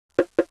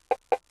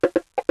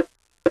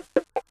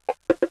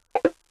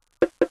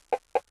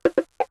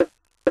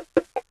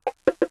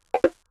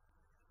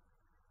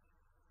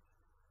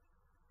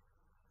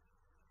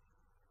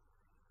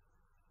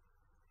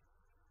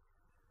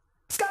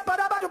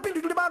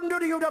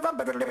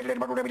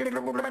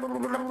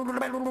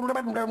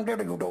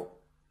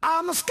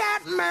I'm a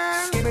scat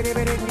man.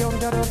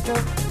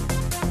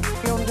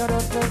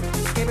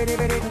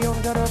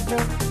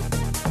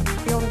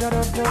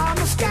 I'm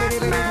a scat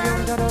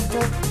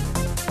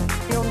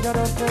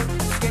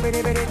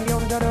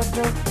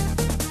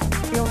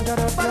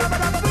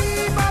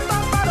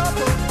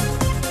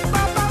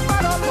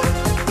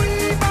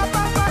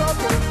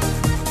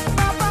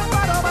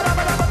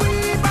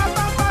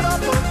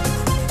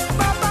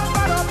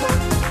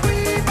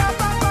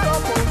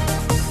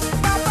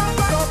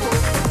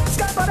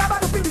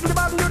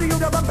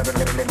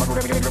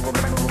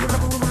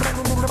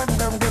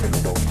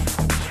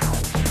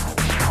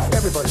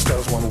Everybody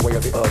stutters one way or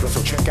the other,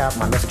 so check out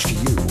my message to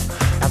you.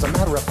 As a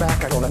matter of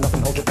fact, I don't let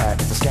nothing hold you back.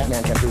 If the scat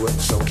man can do it,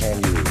 so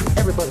can you.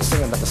 Everybody's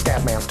saying that the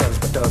scat man stutters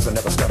but does and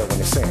never stutter when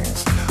he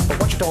sings. But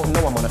what you don't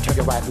know, I'm gonna tell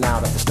you right now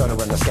that the stutter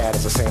and the scat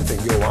is the same thing.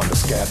 Yo, I'm the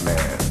scat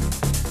man.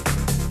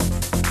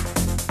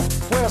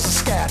 Where's the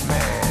scat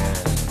man?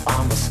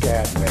 I'm the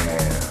scat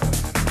man.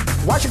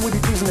 Why should we be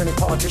pleasing any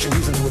politician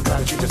reasons who would try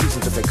to cheat the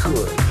seasons if they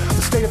could?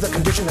 The state of the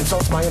condition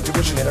insults my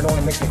intuition and it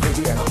only makes me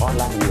crazy and hard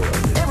like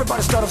wood.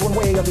 Everybody stutters one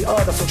way or the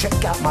other, so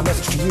check out my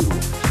message to you.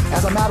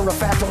 As a matter of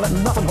fact, don't let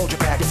nothing hold you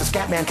back. If the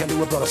scat man can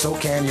do it, brother, so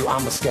can you.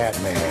 I'm the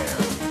scat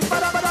man.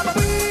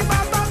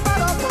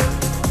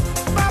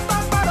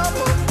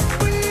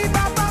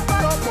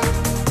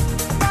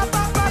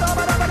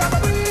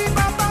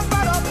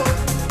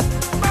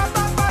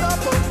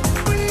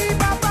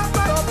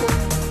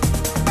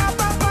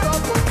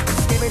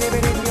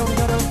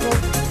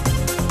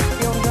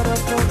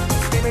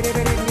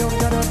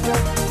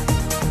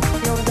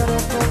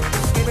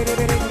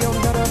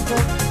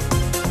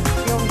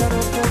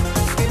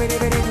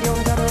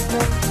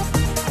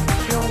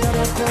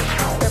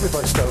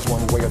 Everybody stutters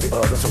one way or the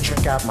other, so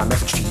check out my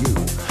message to you.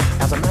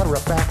 As a matter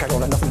of fact, I don't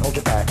let nothing hold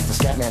you back. If the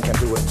scat man can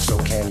do it, so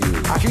can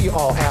you. I hear you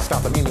all ask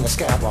out the meaning of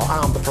scat, well,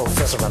 I'm the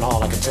professor and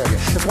all I can tell you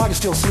is while you're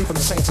still sleeping,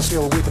 the saints are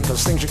still weeping,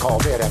 cause things you call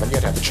dead haven't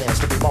yet had the chance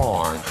to be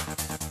born.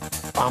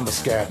 I'm the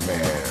scat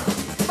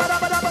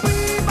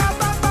man.